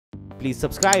Please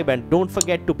subscribe and don't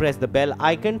forget to press the bell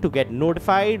icon to get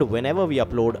notified whenever we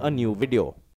upload a new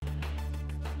video.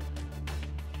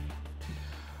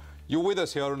 You're with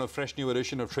us here on a fresh new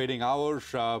edition of Trading Hour.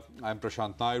 I'm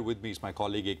Prashant Nair. With me is my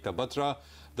colleague Ekta Batra.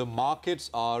 The markets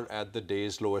are at the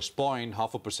day's lowest point,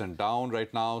 0.5% down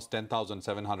right now,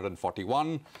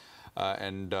 10,741.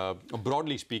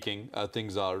 Broadly speaking,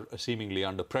 things are seemingly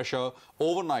under pressure.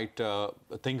 Overnight,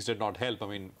 things did not help. I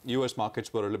mean, US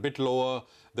markets were a little bit lower.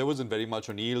 There wasn't very much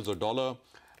on yields or dollar.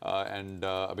 I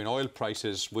mean, oil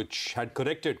prices, which had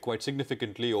corrected quite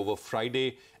significantly over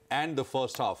Friday and the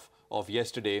first half of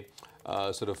yesterday,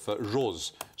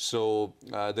 rose. So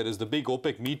there is the big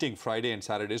OPEC meeting Friday and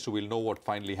Saturday, so we'll know what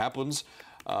finally happens.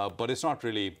 But it's not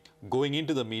really going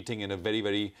into the meeting in a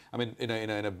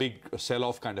in a big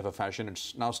sell-off kind of a fashion.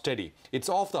 It's now steady. It's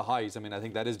off the highs. I mean, I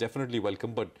think that is definitely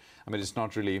welcome, but I mean, it's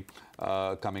not really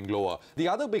coming lower. The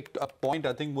other big point,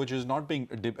 I think, which is not being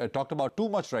talked about too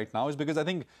much right now is because I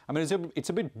think, I mean, it's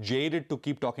a bit jaded to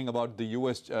keep talking about the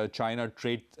US-China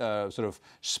trade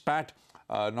spat.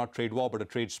 Not trade war, but a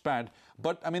trade spat.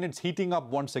 But I mean, it's heating up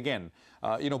once again.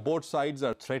 Both sides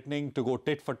are threatening to go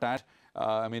tit for tat.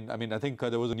 I think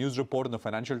there was a news report in the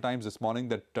Financial Times this morning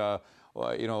that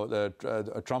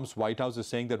Trump's White House is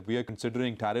saying that we are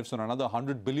considering tariffs on another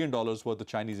 $100 billion worth of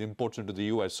Chinese imports into the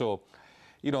US. So,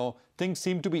 things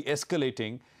seem to be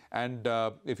escalating. And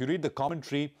if you read the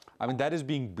commentary, I mean, that is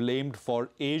being blamed for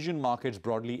Asian markets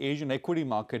broadly, Asian equity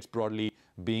markets broadly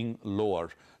being lower.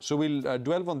 So we'll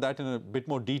dwell on that in a bit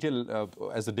more detail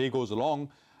as the day goes along.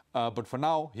 But for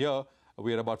now, here,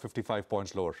 we are about 55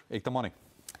 points lower. Ekta, morning.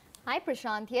 Hi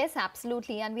Prashant, yes,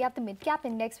 absolutely, and we have the mid-cap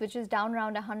index which is down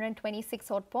around 126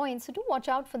 odd points, so do watch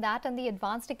out for that, and the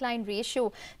advanced decline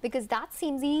ratio, because that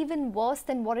seems even worse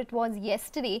than what it was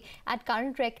yesterday. At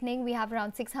current reckoning, we have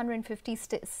around 650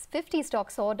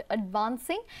 stocks odd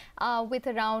advancing with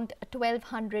around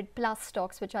 1200 plus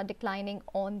stocks which are declining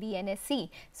on the NSE.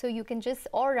 So you can just,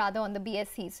 or rather on the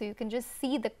BSE, so you can just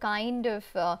see the kind of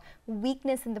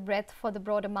weakness in the breadth for the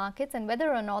broader markets, and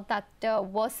whether or not that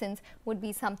worsens would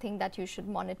be something that you should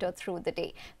monitor through the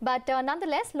day. But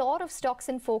nonetheless, lot of stocks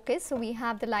in focus. So we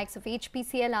have the likes of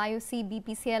HPCL, IOC,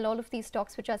 BPCL, all of these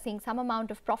stocks which are seeing some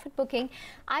amount of profit booking.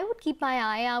 I would keep my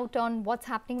eye out on what's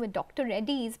happening with Dr.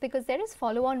 Reddy's, because there is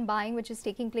follow-on buying which is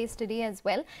taking place today as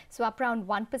well. So up around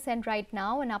 1% right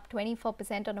now and up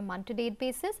 24% on a month-to-date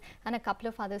basis. And a couple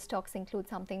of other stocks include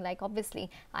something like, obviously,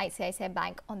 ICICI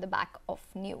Bank on the back of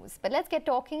news. But let's get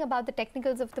talking about the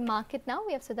technicals of the market now.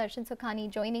 We have Sudarshan Sukhani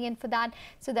joining in for that.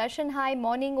 Sudarshan, hi,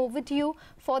 morning, over to you.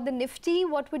 For the Nifty,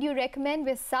 what would you recommend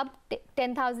with sub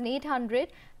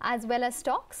 10,800 as well as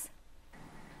stocks?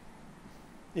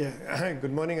 Yeah,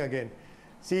 good morning again.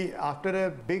 See, after a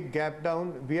big gap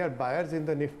down, we are buyers in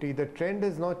the Nifty. The trend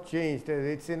has not changed.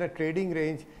 It's in a trading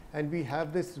range, and we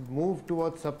have this move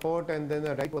towards support and then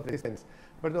a right towards resistance.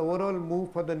 But the overall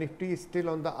move for the Nifty is still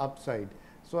on the upside.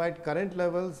 So at current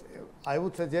levels, I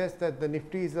would suggest that the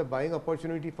Nifty is a buying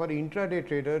opportunity for intraday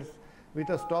traders with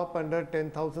a stop under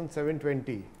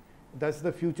 10,720. That's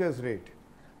the futures rate.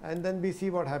 And then we see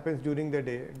what happens during the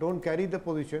day. Don't carry the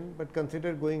position, but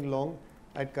consider going long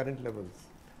at current levels.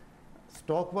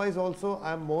 Stock-wise also,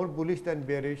 I'm more bullish than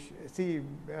bearish. See,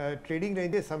 trading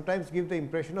ranges sometimes give the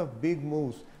impression of big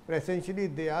moves, but essentially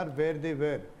they are where they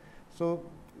were. So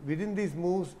within these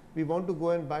moves, we want to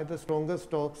go and buy the stronger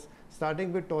stocks,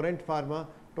 starting with Torrent Pharma.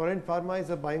 Torrent Pharma is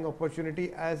a buying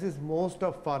opportunity, as is most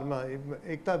of pharma.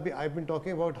 Ekta, I've been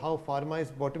talking about how pharma is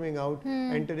bottoming out,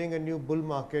 entering a new bull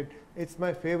market. It's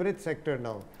my favorite sector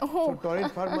now. Oh. So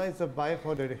Torrent Pharma is a buy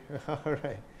for the day. All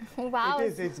right. Wow.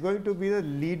 It's going to be the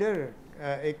leader.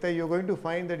 Ekta, you're going to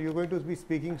find that you're going to be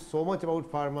speaking so much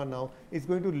about pharma now. It's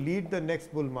going to lead the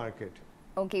next bull market.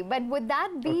 Okay, but would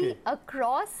that be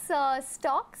across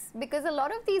stocks? Because a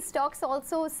lot of these stocks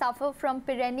also suffer from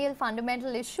perennial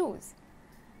fundamental issues.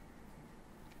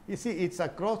 You see, it's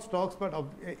across stocks, but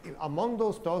among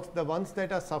those stocks, the ones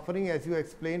that are suffering, as you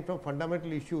explained, from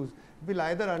fundamental issues, will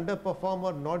either underperform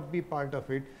or not be part of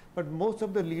it, but most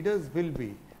of the leaders will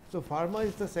be. So pharma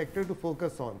is the sector to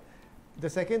focus on. The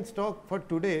second stock for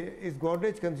today is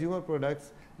Godrej Consumer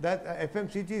Products. That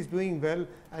FMCG is doing well,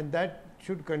 and that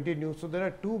should continue. So there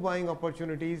are two buying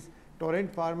opportunities,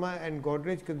 Torrent Pharma and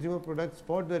Godrej Consumer Products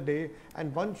for the day,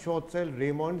 and one short sell,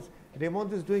 Raymond's.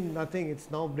 Raymond's is doing nothing. It's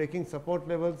now breaking support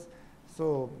levels.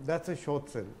 So that's a short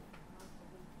sell.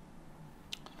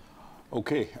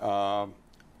 Okay.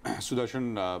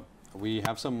 Sudarshan, we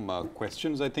have some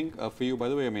questions, I think, for you. By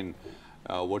the way, I mean,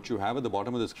 what you have at the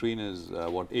bottom of the screen is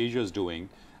what Asia is doing.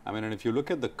 I mean, and if you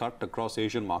look at the cut across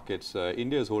Asian markets,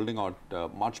 India is holding out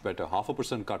much better.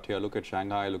 0.5% cut here. Look at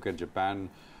Shanghai, look at Japan,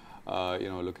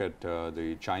 look at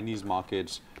the Chinese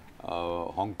markets,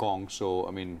 Hong Kong. So,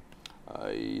 I mean,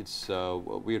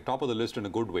 we are top of the list in a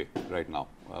good way right now.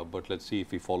 But let's see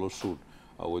if we follow suit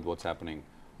with what's happening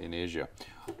in Asia.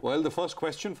 Well, the first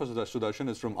question for Sudarshan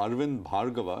is from Arvind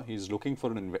Bhargava. He's looking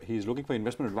for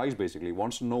investment advice. Basically, he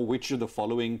wants to know which of the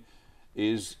following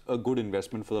is a good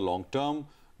investment for the long term: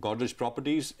 Godrej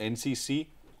Properties, NCC,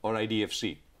 or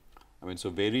IDFC. I mean,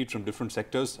 so varied from different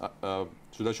sectors.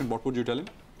 Sudarshan, what would you tell him?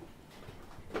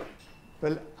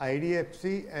 Well,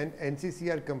 IDFC and NCC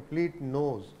are complete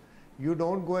no's. You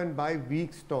don't go and buy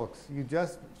weak stocks. You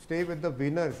just stay with the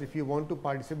winners if you want to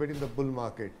participate in the bull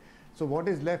market. So what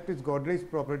is left is Godrej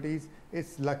Properties.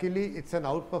 Luckily, it's an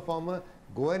outperformer.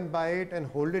 Go and buy it and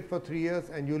hold it for 3 years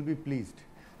and you'll be pleased.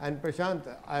 And Prashant,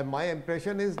 my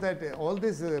impression is that all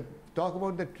this talk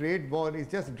about the trade war is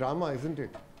just drama, isn't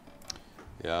it?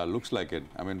 Yeah, looks like it.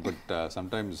 I mean, but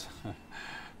sometimes,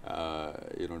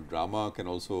 drama can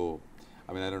also,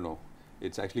 I mean, I don't know.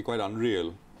 It's actually quite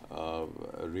unreal,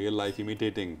 real life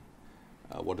imitating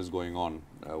what is going on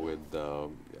with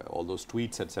all those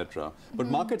tweets, etc. But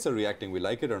markets are reacting. We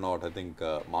like it or not, I think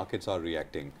markets are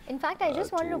reacting. In fact, I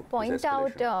just wanted to point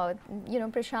out,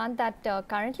 Prashant, that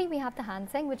currently we have the Hang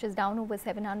Seng, which is down over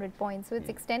 700 points. So it's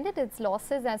extended its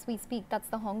losses as we speak. That's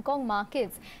the Hong Kong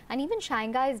markets. And even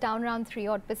Shanghai is down around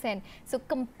 3-odd%. So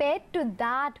compared to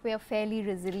that, we are fairly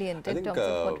resilient in terms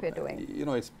of what we're doing.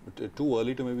 It's too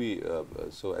early to maybe,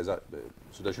 so as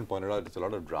Sudarshan pointed out, it's a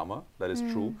lot of drama. That is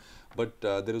true. But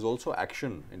there is also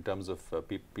action in terms of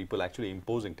people actually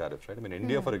imposing tariffs, right? I mean,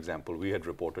 India, for example, we had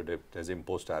reported it has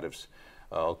imposed tariffs,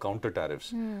 counter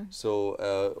tariffs. So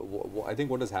I think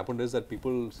what has happened is that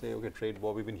people say, okay, trade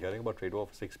war, we've been hearing about trade war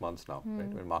for 6 months now, right?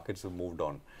 When markets have moved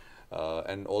on.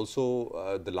 And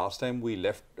also, the last time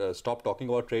we stopped talking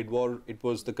about trade war,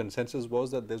 the consensus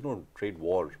was that there's no trade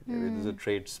war. There's a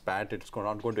trade spat, it's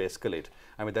not going to escalate.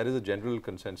 I mean, that is a general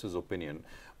consensus opinion.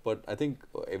 But I think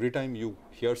every time you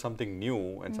hear something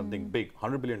new and something big,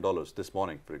 $100 billion this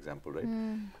morning, for example,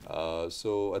 right?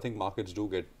 So I think markets do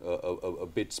get a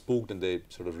bit spooked and they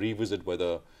sort of revisit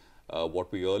whether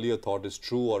what we earlier thought is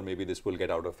true or maybe this will get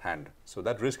out of hand. So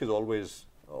that risk is always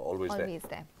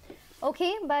there.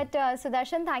 Okay, but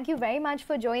Sudarshan, thank you very much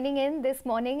for joining in this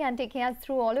morning and taking us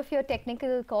through all of your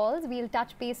technical calls. We'll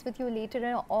touch base with you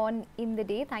later on in the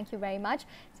day. Thank you very much.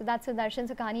 So that's Sudarshan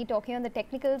Sukhani talking on the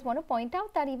technicals. Want to point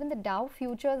out that even the Dow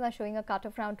futures are showing a cut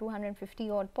of around 250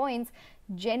 odd points.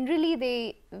 Generally,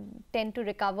 they tend to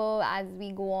recover as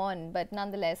we go on, but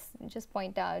nonetheless, just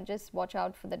watch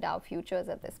out for the Dow futures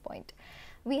at this point.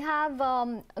 We have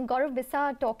Gaurav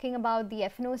Bisa talking about the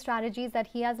F&O strategies that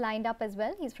he has lined up as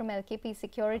well. He's from LKP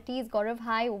Securities. Gaurav,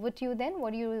 hi, over to you then.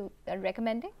 What are you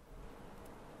recommending?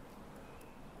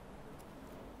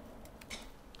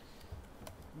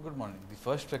 Good morning. The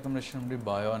first recommendation will be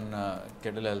buy on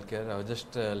Cadila Healthcare. I was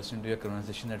just listening to your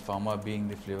conversation that pharma being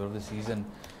the flavor of the season.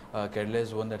 Cadila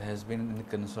is one that has been in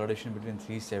consolidation between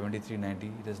 370,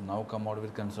 390. It has now come out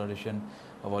with consolidation.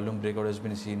 A volume breakout has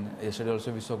been seen. Yesterday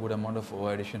also we saw a good amount of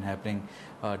OI addition happening.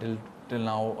 Till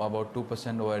now about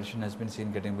 2% OI addition has been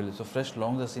seen getting built. So fresh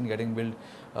longs are seen getting built,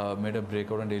 made a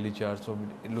breakout on daily chart. So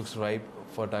it looks ripe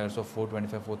for targets of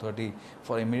 425, 430.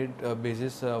 For immediate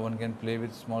basis, one can play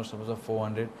with small stops of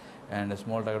 400 and a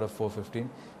small target of 415.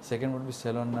 Second would be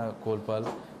sell on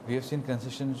Kolpal. We have seen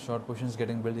consistent short positions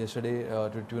getting built. Yesterday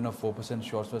to the tune of 4%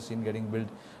 shorts were seen getting built.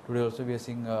 Today also we are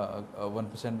seeing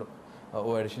 1%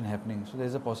 OI addition happening. So there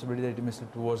is a possibility that it may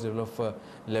slip towards the level of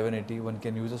 1180. One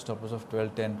can use a stop loss of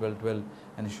 1210, 1212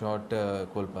 and short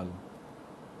Kolpal.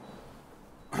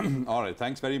 All right,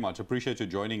 thanks very much. Appreciate you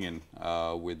joining in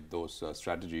with those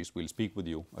strategies. We'll speak with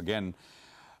you again.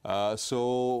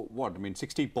 So what, I mean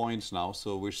 60 points now,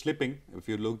 so we're slipping. If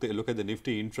you look at the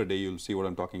Nifty intraday, you'll see what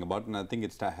I'm talking about, and I think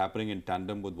it's happening in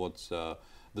tandem with what's the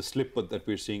slip that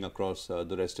we're seeing across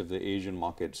the rest of the Asian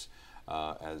markets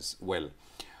as well.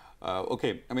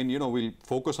 Okay, I mean, we'll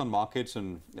focus on markets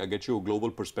and get you a global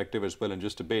perspective as well in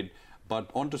just a bit. But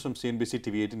on to some CNBC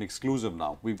TV18 exclusive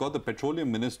now. We've got the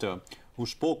Petroleum Minister who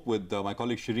spoke with my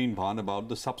colleague Shireen Bhan about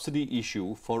the subsidy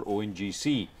issue for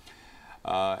ONGC.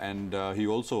 And he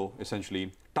also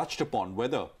essentially touched upon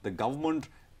whether the government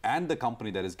and the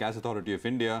company, that is Gas Authority of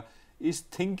India, is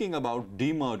thinking about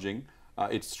demerging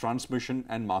its transmission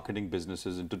and marketing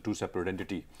businesses into two separate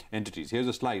entities. Here's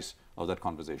a slice of that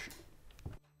conversation.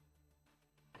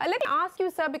 Let me ask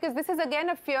you, sir, because this is again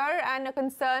a fear and a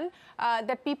concern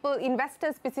that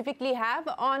investors specifically have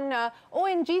on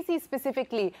ONGC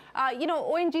specifically. You know,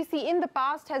 ONGC in the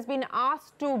past has been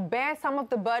asked to bear some of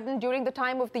the burden during the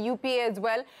time of the UPA as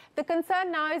well. The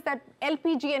concern now is that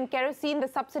LPG and kerosene, the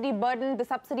subsidy burden, the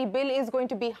subsidy bill is going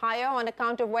to be higher on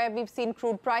account of where we've seen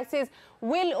crude prices.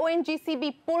 Will ONGC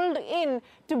be pulled in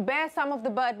to bear some of the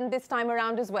burden this time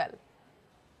around as well?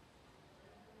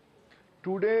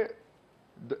 Today,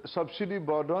 the subsidy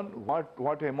burden,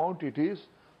 what amount it is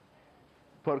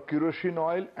for kerosene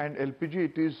oil and LPG,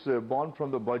 it is borne from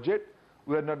the budget.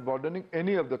 We are not burdening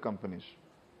any of the companies.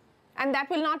 And that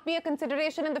will not be a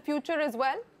consideration in the future as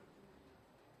well?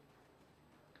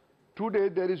 Today,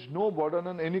 there is no burden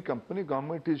on any company.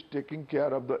 Government is taking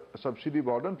care of the subsidy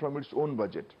burden from its own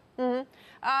budget.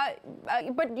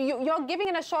 But you're giving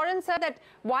an assurance, sir, that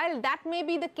while that may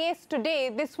be the case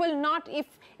today, this will not,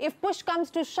 if push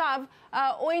comes to shove,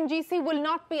 ONGC will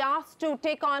not be asked to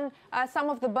take on some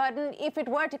of the burden if it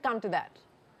were to come to that.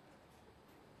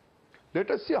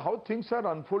 Let us see how things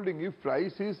are unfolding. If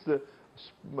price is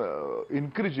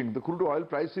increasing, the crude oil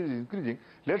price is increasing,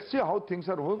 let's see how things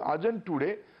are moving. As in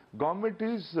today, government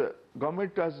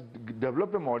has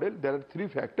developed a model. There are 3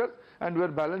 factors, and we are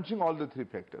balancing all the 3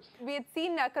 factors. We had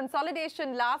seen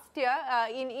consolidation last year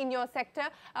in your sector.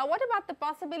 What about the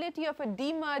possibility of a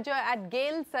demerger at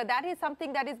GAIL, sir? That is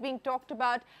something that is being talked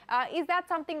about. Is that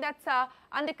something that's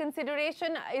under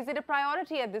consideration? Is it a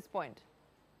priority at this point?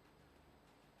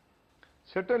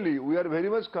 Certainly, we are very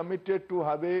much committed to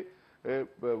have a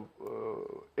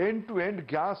end-to-end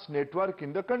gas network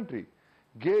in the country.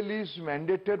 GAIL is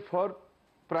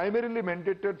primarily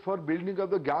mandated for building of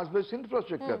the gas-based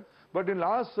infrastructure. But in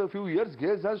last few years,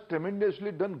 GAIL has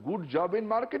tremendously done good job in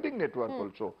marketing network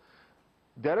also.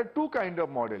 There are 2 kind of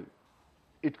model.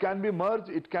 It can be merged,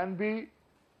 it can be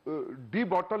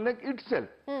de-bottleneck itself.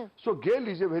 So GAIL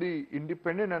is a very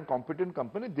independent and competent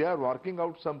company. They are working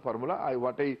out some formula.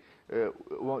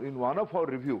 In one of our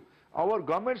review, our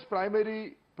government's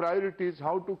primary priority is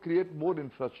how to create more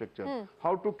infrastructure,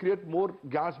 how to create more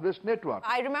gas-based network.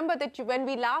 I remember that when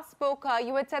we last spoke,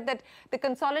 you had said that the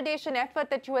consolidation effort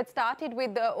that you had started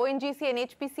with ONGC and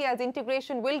HPC as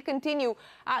integration will continue.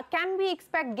 Can we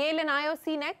expect GAIL and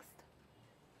IOC next?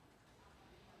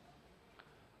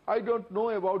 I don't know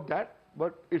about that,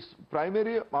 but it's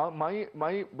primary.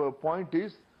 My point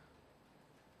is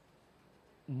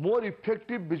more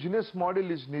effective business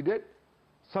model is needed.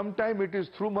 Sometimes it is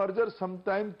through merger,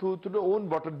 sometimes through the own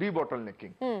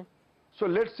de-bottlenecking. So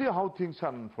let's see how things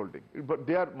are unfolding. But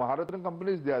they are Maharatna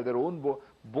companies, they have their own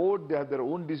board, they have their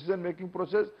own decision-making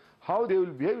process. How they will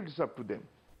behave, it's up to them.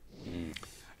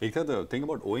 Ekta, the thing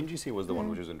about ONGC was the one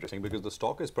which is interesting, because the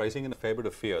stock is pricing in a fair bit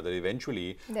of fear that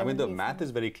eventually, I mean, the math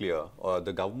is very clear.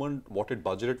 The government, what it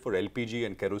budgeted for LPG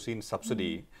and kerosene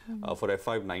subsidy for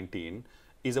FY19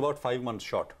 is about 5 months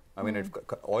short. I mean, if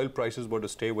oil prices were to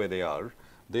stay where they are,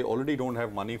 they already don't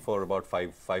have money for about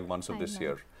five months of this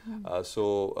year.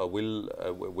 So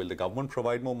will the government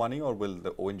provide more money, or will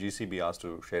the ONGC be asked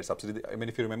to share subsidy? I mean,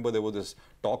 if you remember, there was this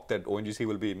talk that ONGC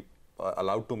will be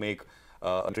allowed to make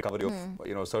a recovery of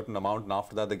a certain amount, and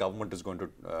after that the government is going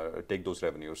to take those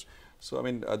revenues. So I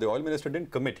mean, the oil minister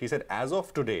didn't commit. He said as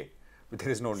of today, there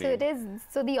is no need. So it is.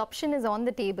 So the option is on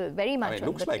the table, very much. I mean, it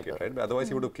looks like it, right? But otherwise,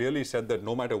 he would have clearly said that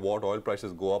no matter what, oil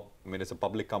prices go up. I mean, it's a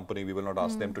public company. We will not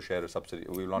ask them to share a subsidy.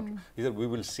 We will not. He said we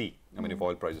will see. I mean, if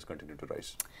oil prices continue to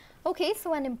rise. Okay,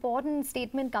 so an important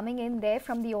statement coming in there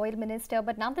from the oil minister,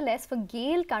 but nonetheless for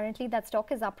GAIL currently that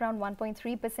stock is up around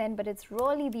 1.3%, but it's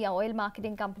really the oil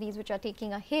marketing companies which are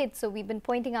taking a hit. So we've been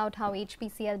pointing out how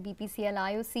HPCL, BPCL,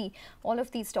 IOC, all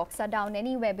of these stocks are down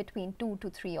anywhere between 2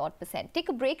 to 3% Take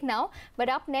a break now, but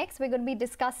up next we're going to be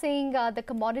discussing the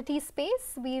commodity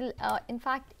space. We'll in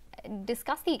fact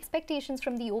discuss the expectations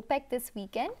from the OPEC this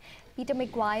weekend. Peter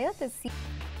McGuire, the CEO.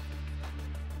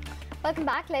 Welcome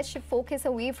back. Let's shift focus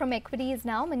away from equities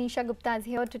now. Manisha Gupta is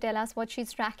here to tell us what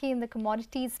she's tracking in the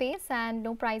commodities space, and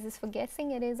no prizes for guessing,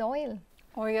 it is oil.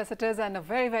 Oh yes, it is, and a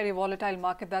very, very volatile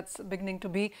market that's beginning to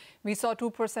be. We saw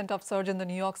 2% of surge in the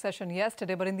New York session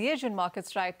yesterday, but in the Asian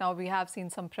markets right now, we have seen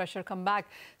some pressure come back.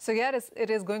 So yeah, it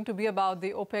is going to be about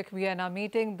the OPEC Vienna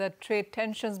meeting, the trade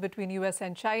tensions between US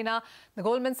and China, the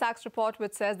Goldman Sachs report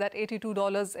which says that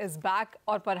 $82 is back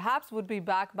or perhaps would be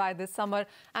back by this summer,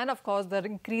 and of course the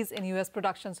increase in US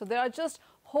production. So there are just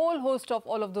whole host of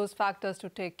all of those factors to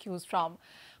take cues from.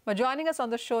 But joining us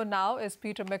on the show now is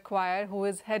Peter McGuire, who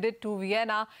is headed to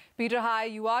Vienna. Peter, hi,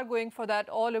 you are going for that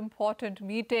all-important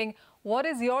meeting. What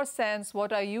is your sense?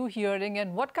 What are you hearing?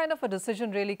 And what kind of a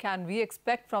decision really can we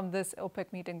expect from this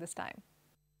OPEC meeting this time?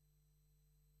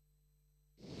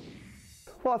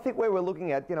 Well, I think where we're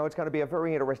looking at, it's going to be a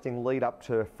very interesting lead up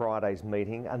to Friday's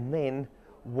meeting, and then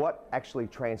what actually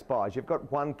transpires. You've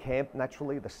got one camp,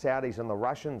 naturally, the Saudis and the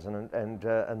Russians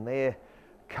and their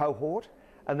cohort,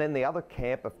 and then the other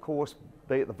camp, of course,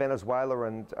 the Venezuela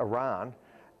and Iran.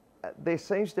 There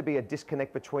seems to be a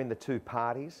disconnect between the two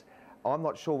parties. I'm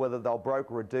not sure whether they'll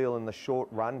broker a deal in the short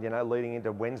run, leading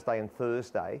into Wednesday and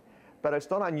Thursday. But it's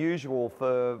not unusual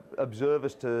for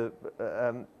observers to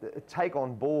take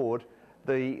on board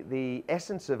the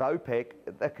essence of OPEC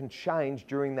that can change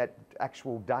during that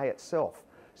actual day itself.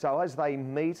 So as they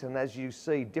meet and as you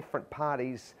see different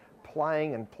parties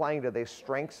playing to their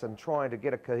strengths and trying to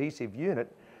get a cohesive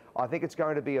unit, I think it's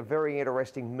going to be a very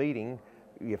interesting meeting.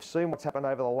 You've seen what's happened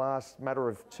over the last matter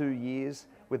of 2 years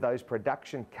with those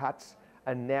production cuts,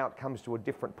 and now it comes to a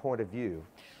different point of view.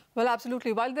 Well,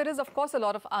 absolutely. While there is, of course, a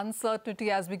lot of uncertainty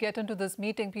as we get into this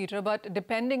meeting, Peter, but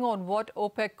depending on what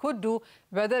OPEC could do,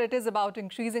 whether it is about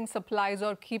increasing supplies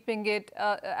or keeping it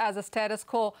as a status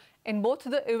quo, in both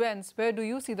the events, where do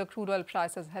you see the crude oil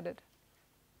prices headed?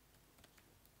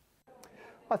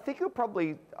 I think it'll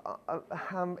probably,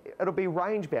 it'll be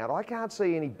range bound. I can't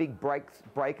see any big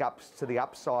breakups to the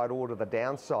upside or to the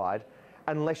downside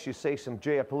unless you see some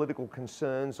geopolitical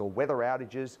concerns or weather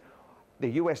outages.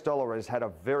 The US dollar has had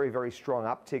a very, very strong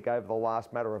uptick over the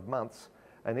last matter of months,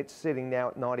 and it's sitting now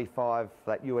at 95,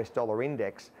 that US dollar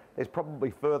index. There's probably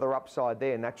further upside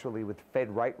there, naturally, with Fed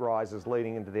rate rises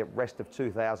leading into the rest of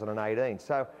 2018.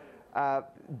 So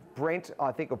Brent,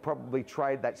 I think, will probably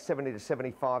trade that $70 to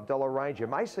 $75 range. You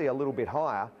may see a little bit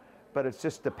higher, but it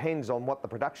just depends on what the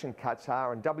production cuts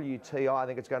are. And WTI, I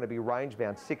think it's going to be range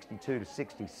bound 62 to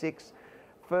 66.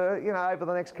 For, over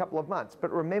the next couple of months.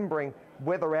 But remembering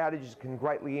weather outages can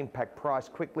greatly impact price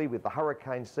quickly, with the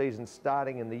hurricane season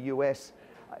starting in the US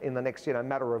in the next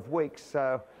matter of weeks.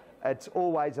 So it's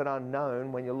always an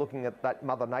unknown when you're looking at that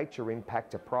Mother Nature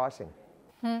impact to pricing.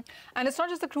 And it's not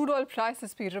just the crude oil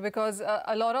prices, Peter, because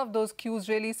a lot of those cues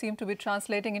really seem to be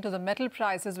translating into the metal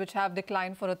prices, which have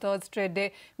declined for a third straight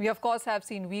day. We, of course, have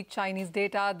seen weak Chinese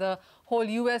data. The whole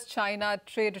US-China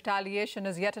trade retaliation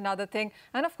is yet another thing.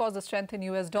 And, of course, the strength in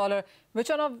US dollar. Which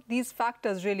one of these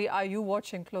factors really are you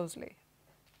watching closely?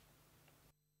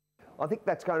 I think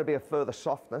that's going to be a further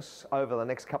softness over the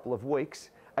next couple of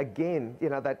weeks. Again,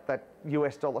 that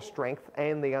US dollar strength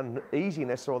and the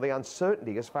uneasiness or the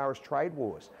uncertainty as far as trade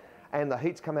wars. And the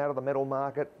heat's come out of the metal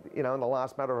market, in the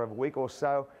last matter of a week or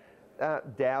so.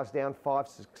 Dow's down 5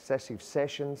 successive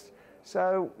sessions.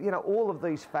 So, all of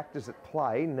these factors at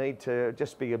play need to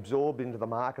just be absorbed into the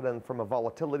market. And from a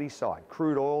volatility side,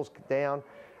 crude oil's down.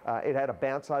 It had a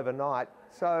bounce overnight.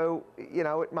 So,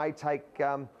 it may take,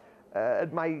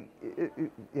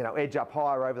 edge up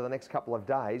higher over the next couple of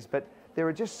days. But there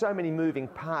are just so many moving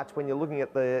parts when you're looking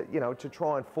at the, to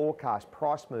try and forecast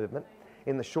price movement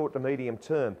in the short to medium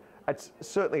term. It's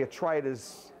certainly a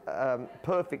trader's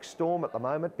perfect storm at the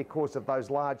moment because of those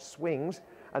large swings,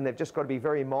 and they've just got to be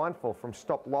very mindful from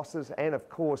stop losses and, of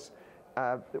course,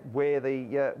 where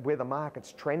the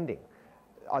market's trending.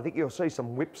 I think you'll see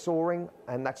some whipsawing,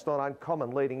 and that's not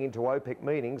uncommon leading into OPEC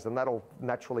meetings, and that'll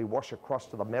naturally wash across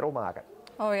to the metal market.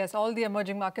 Oh, yes, all the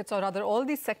emerging markets, or rather all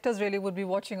these sectors really would be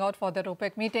watching out for that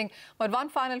OPEC meeting. But one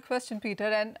final question, Peter,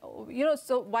 and,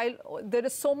 so while there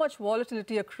is so much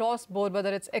volatility across board,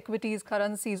 whether it's equities,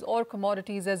 currencies or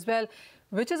commodities as well,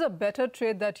 which is a better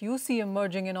trade that you see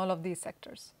emerging in all of these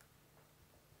sectors?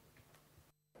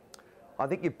 I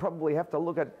think you probably have to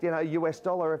look at, US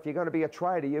dollar. If you're going to be a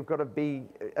trader, you've got to be,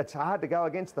 it's hard to go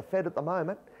against the Fed at the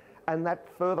moment. And that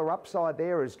further upside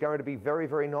there is going to be very,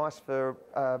 very nice for,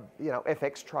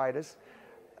 FX traders.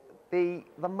 The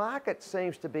market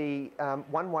seems to be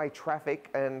one-way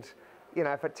traffic, and,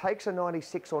 if it takes a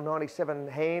 96 or 97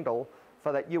 handle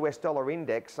for that US dollar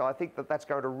index, I think that's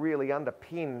going to really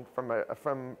underpin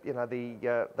from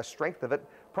the strength of it,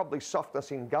 probably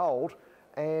softness in gold.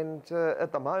 And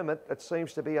at the moment, it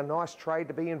seems to be a nice trade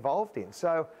to be involved in.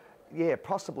 So, yeah,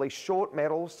 possibly short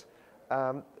metals.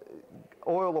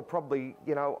 Oil will probably,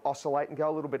 oscillate and go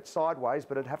a little bit sideways,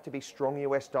 but it'd have to be strong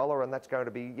US dollar, and that's going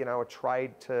to be, a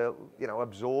trade to,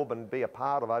 absorb and be a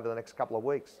part of over the next couple of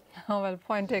weeks. Oh, well,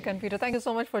 point taken, Peter. Thank you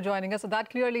so much for joining us. So that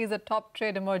clearly is a top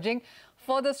trade emerging.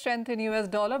 Further strength in US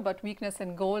dollar, but weakness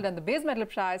in gold and the base metal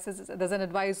prices. There's an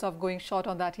advice of going short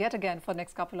on that yet again for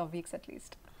next couple of weeks at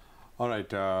least. All right,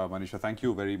 Manisha, thank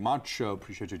you very much.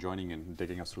 Appreciate you joining in and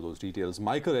taking us through those details.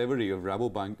 Michael Every of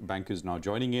Rabobank is now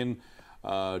joining in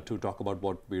to talk about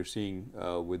what we're seeing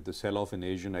with the sell-off in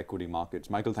Asian equity markets.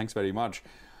 Michael, thanks very much.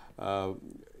 Now,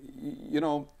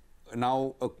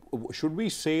 should we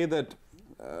say that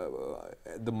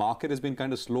the market has been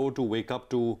kind of slow to wake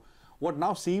up to what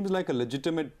now seems like a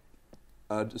legitimate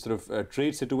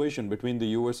trade situation between the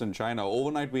US and China.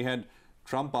 Overnight, we had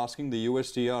Trump asking the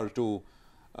USTR to,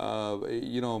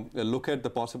 look at the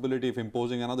possibility of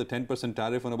imposing another 10%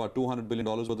 tariff on about $200 billion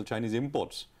worth of Chinese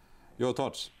imports. Your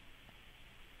thoughts?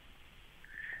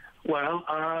 Well,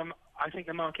 I think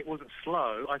the market wasn't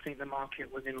slow. I think the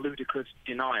market was in ludicrous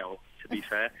denial, to be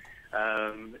fair.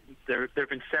 There have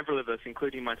been several of us,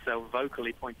 including myself,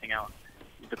 vocally pointing out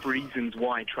the reasons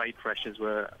why trade pressures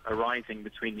were arising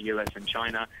between the US and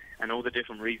China, and all the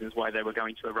different reasons why they were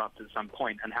going to erupt at some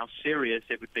point, and how serious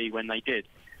it would be when they did.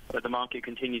 But the market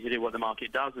continued to do what the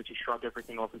market does, which is shrug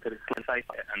everything off and put a slap face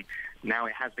by it, and now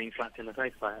it has been slapped in the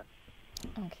face by it.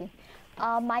 Okay.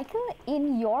 Michael,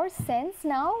 in your sense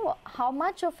now, how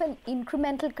much of an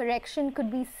incremental correction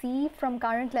could we see from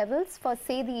current levels for,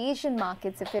 say, the Asian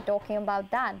markets, if you're talking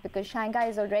about that, because Shanghai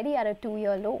is already at a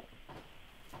 2-year low?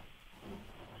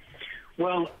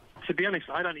 Well, to be honest,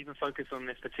 I don't even focus on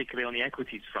this particularly on the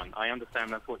equities front. I understand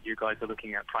that's what you guys are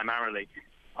looking at primarily.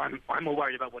 I'm more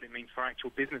worried about what it means for actual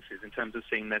businesses in terms of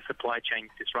seeing their supply chains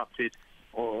disrupted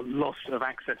or loss of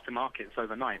access to markets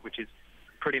overnight, which is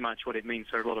pretty much what it means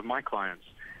for a lot of my clients.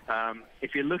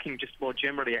 If you're looking just more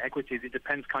generally at equities, it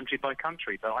depends country by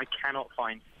country, but I cannot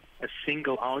find a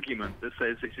single argument that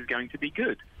says this is going to be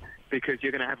good, because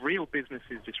you're going to have real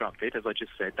businesses disrupted, as I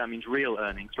just said. That means real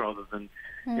earnings rather than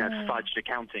fudged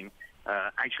accounting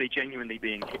actually genuinely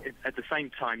being hit. At the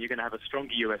same time, you're going to have a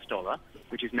stronger US dollar,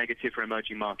 which is negative for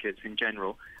emerging markets in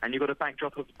general, and you've got a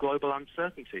backdrop of global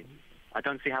uncertainty. I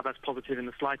don't see how that's positive in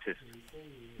the slightest.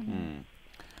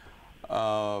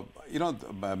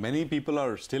 Many people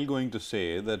are still going to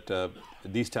say that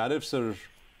these tariffs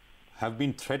have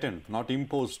been threatened, not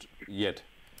imposed yet.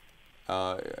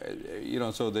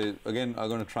 So they again are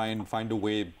going to try and find a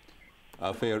way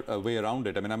around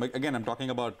it. I mean, I'm talking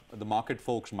about the market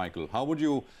folks, Michael. How would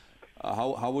you,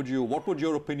 what would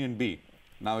your opinion be?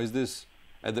 Now, is this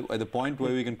at the point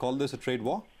where we can call this a trade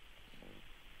war?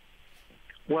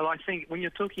 Well, I think when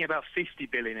you're talking about 50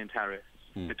 billion in tariffs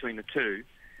between the two,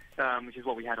 which is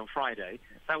what we had on Friday,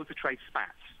 that was a trade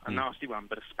spat, a nasty one,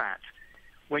 but a spat.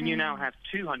 When you now have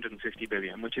 250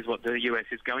 billion, which is what the US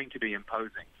is going to be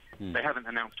imposing, they haven't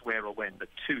announced where or when, but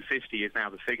 250 is now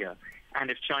the figure.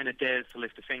 And if China dares to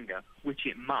lift a finger, which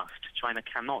it must, China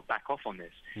cannot back off on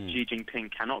this. Xi Jinping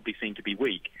cannot be seen to be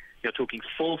weak. You're talking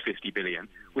 450 billion,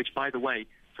 which, by the way,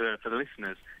 for the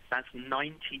listeners, that's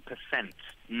 90%.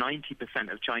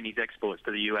 90% of Chinese exports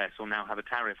to the US will now have a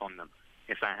tariff on them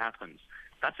if that happens.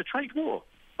 That's a trade war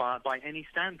by any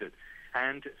standard.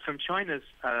 And from China's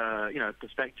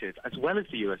perspective, as well as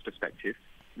the US perspective,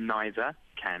 neither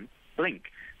can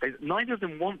blink. Neither of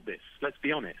them want this, let's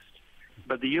be honest.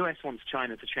 But the US wants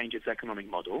China to change its economic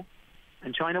model,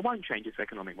 and China won't change its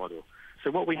economic model. So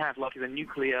what we have is a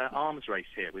nuclear arms race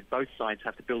here, with both sides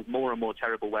have to build more and more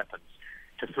terrible weapons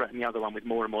to threaten the other one with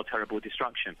more and more terrible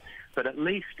destruction. But at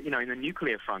least, in the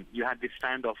nuclear front, you had this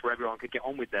standoff where everyone could get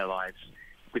on with their lives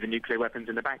with the nuclear weapons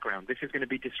in the background. This is going to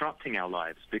be disrupting our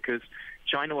lives, because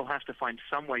China will have to find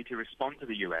some way to respond to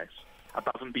the US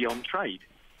above and beyond trade,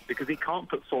 because it can't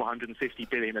put 450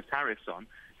 billion of tariffs on,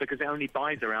 because it only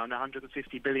buys around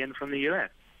 150 billion from the US.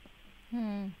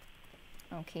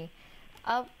 Okay.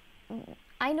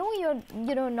 I know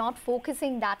you're not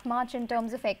focusing that much in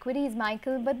terms of equities,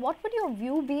 Michael, but what would your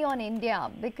view be on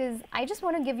India? Because I just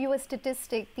want to give you a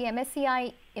statistic. The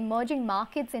MSCI Emerging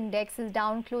Markets Index is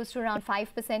down close to around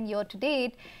 5% year to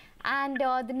date, and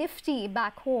the Nifty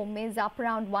back home is up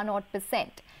around 1%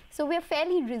 odd. So we're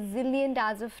fairly resilient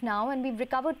as of now, and we've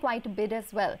recovered quite a bit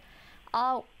as well.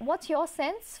 What's your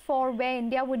sense for where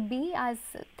India would be as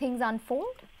things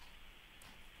unfold?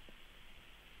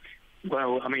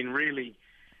 Well, I mean, really,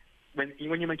 when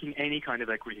you're making any kind of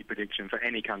equity prediction for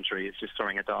any country, it's just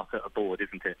throwing a dart at a board,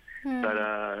 isn't it? But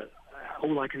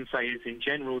all I can say is, in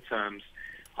general terms,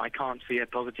 I can't see a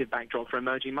positive backdrop for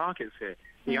emerging markets here.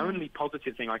 The only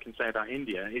positive thing I can say about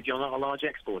India is you're not a large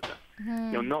exporter.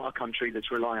 You're not a country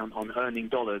that's reliant on earning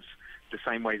dollars the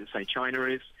same way that, say, China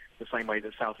is, the same way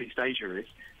that Southeast Asia is.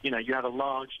 You have a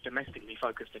large domestically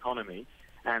focused economy,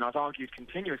 and I've argued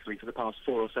continuously for the past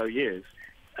 4 or so years,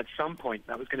 at some point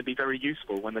that was going to be very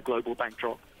useful when the global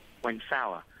backdrop went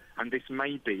sour. And this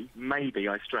may be,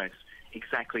 I stress,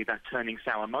 exactly that turning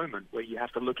sour moment where you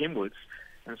have to look inwards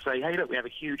and say, hey, look, we have a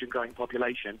huge and growing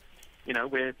population.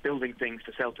 We're building things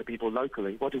to sell to people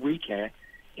locally. What do we care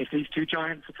if these two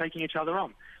giants are taking each other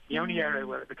on? The only area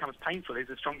where it becomes painful is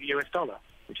a stronger US dollar,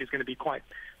 which is going to be quite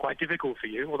difficult for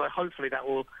you, although hopefully that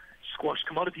will squash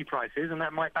commodity prices, and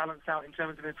that might balance out in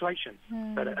terms of inflation.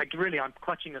 But really, I'm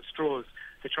clutching at straws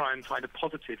to try and find a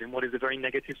positive in what is a very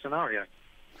negative scenario.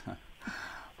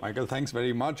 Michael, thanks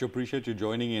very much. Appreciate you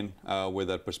joining in with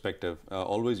that perspective.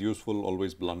 Always useful,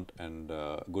 always blunt, and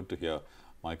good to hear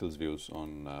Michael's views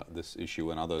on this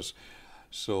issue and others.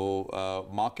 So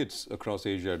markets across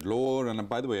Asia are lower, and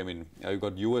by the way, I mean, you've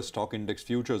got US stock index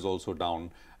futures also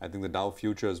down. I think the Dow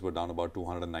futures were down about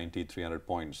 290, 300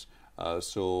 points.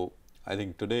 So I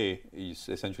think today is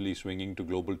essentially swinging to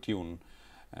global tune,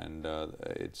 and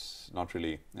it's not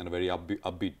really in a very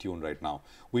upbeat tune right now.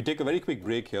 We take a very quick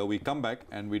break here. We come back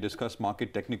and we discuss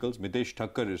market technicals. Mitesh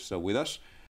Thakkar is with us.